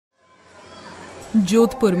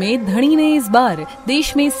जोधपुर में धणी ने इस बार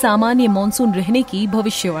देश में सामान्य मॉनसून रहने की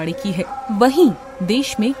भविष्यवाणी की है। वहीं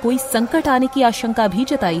देश में कोई संकट आने की आशंका भी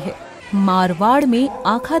जताई है। मारवाड़ में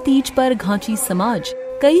आखा तीज पर घांची समाज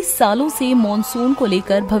कई सालों से मॉनसून को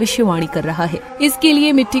लेकर भविष्यवाणी कर रहा है। इसके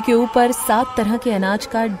लिए मिट्टी के ऊपर 7 तरह के अनाज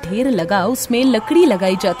का ढेर लगा उसमें लकड़ी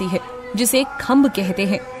लगाई जाती है, जिसे खम्भ कहते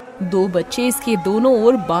हैं। 2 बच्चे इसके दोनों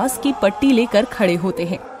ओर बांस की पट्टी लेकर खड़े होते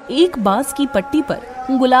हैं। एक बांस की पट्टी पर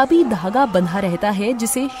गुलाबी धागा बंधा रहता है,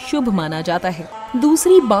 जिसे शुभ माना जाता है।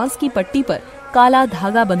 दूसरी बांस की पट्टी पर काला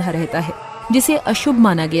धागा बंधा रहता है, जिसे अशुभ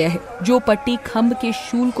माना गया है। जो पट्टी खम्भ के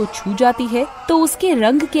शूल को छू जाती है तो उसके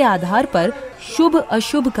रंग के आधार पर शुभ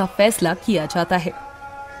अशुभ का फैसला किया जाता है।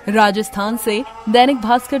 राजस्थान से दैनिक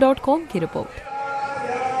भास्कर.com की रिपोर्ट।